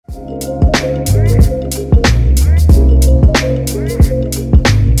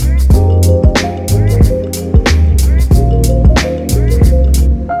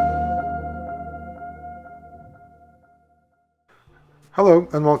Hello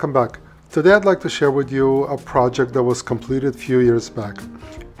and welcome back. Today I'd like to share with you a project that was completed a few years back.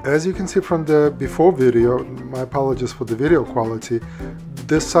 As you can see from the before video, my apologies for the video quality,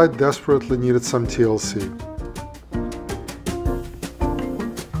 this site desperately needed some TLC.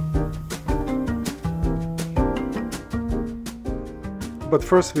 But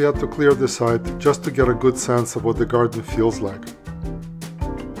first we had to clear the site just to get a good sense of what the garden feels like.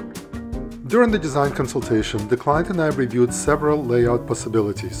 During the design consultation, the client and I reviewed several layout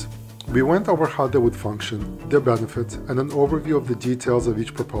possibilities. We went over how they would function, their benefits, and an overview of the details of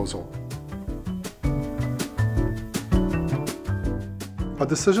each proposal. A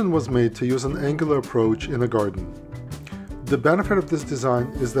decision was made to use an angular approach in a garden. The benefit of this design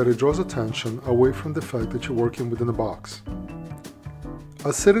is that it draws attention away from the fact that you're working within a box.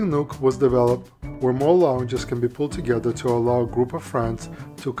 A sitting nook was developed where more lounges can be pulled together to allow a group of friends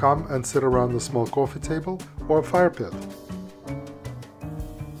to come and sit around a small coffee table or a fire pit.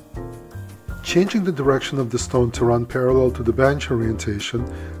 Changing the direction of the stone to run parallel to the bench orientation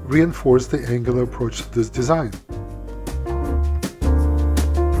reinforced the angular approach to this design.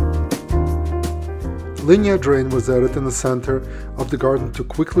 Linear drain was added in the center of the garden to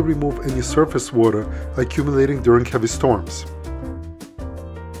quickly remove any surface water accumulating during heavy storms.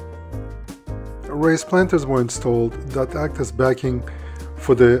 Raised planters were installed that act as backing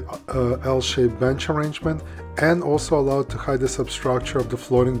for the L-shaped bench arrangement and also allowed to hide the substructure of the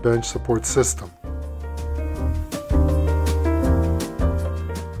floating bench support system.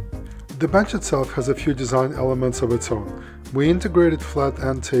 The bench itself has a few design elements of its own. We integrated flat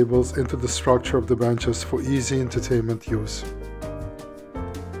end tables into the structure of the benches for easy entertainment use.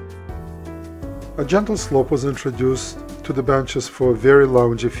 A gentle slope was introduced to the benches for a very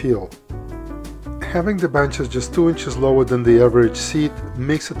loungy feel. Having the benches just 2 inches lower than the average seat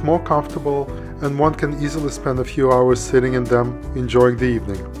makes it more comfortable, and one can easily spend a few hours sitting in them, enjoying the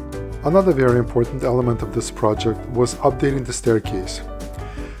evening. Another very important element of this project was updating the staircase.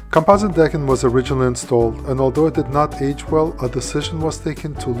 Composite decking was originally installed, and although it did not age well, a decision was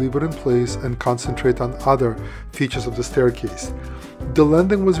taken to leave it in place and concentrate on other features of the staircase. The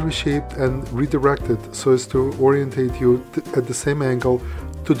landing was reshaped and redirected so as to orientate you at the same angle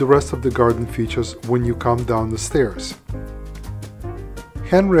to the rest of the garden features when you come down the stairs.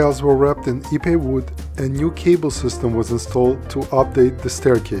 Handrails were wrapped in Ipe wood and new cable system was installed to update the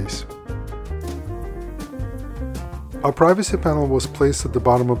staircase. A privacy panel was placed at the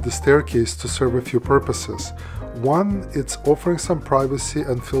bottom of the staircase to serve a few purposes. One, it's offering some privacy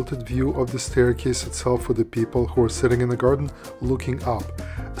and filtered view of the staircase itself for the people who are sitting in the garden looking up.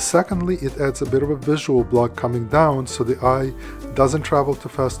 Secondly, it adds a bit of a visual block coming down so the eye doesn't travel too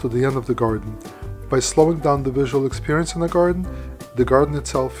fast to the end of the garden. By slowing down the visual experience in the garden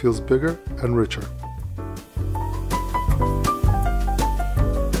itself feels bigger and richer.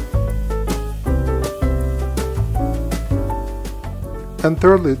 And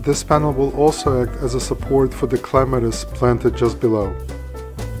thirdly, this panel will also act as a support for the clematis planted just below.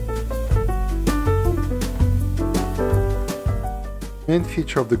 The main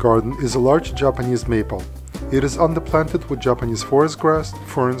feature of the garden is a large Japanese maple. It is underplanted with Japanese forest grass,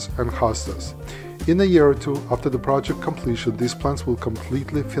 ferns, and hostas. In a year or two after the project completion, these plants will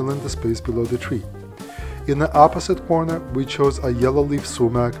completely fill in the space below the tree. In the opposite corner, we chose a yellow leaf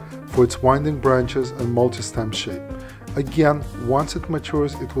sumac for its winding branches and multi-stem shape. Again, once it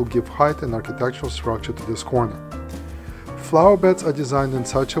matures, it will give height and architectural structure to this corner. Flower beds are designed in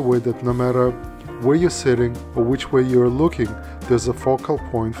such a way that no matter where you're sitting or which way you're looking, there's a focal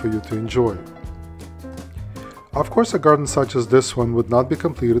point for you to enjoy. Of course, a garden such as this one would not be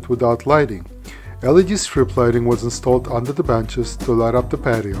completed without lighting. LED strip lighting was installed under the benches to light up the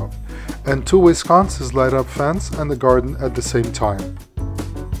patio, and two-way sconces light up fence and the garden at the same time.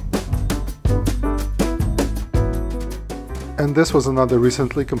 And this was another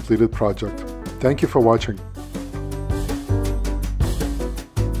recently completed project. Thank you for watching.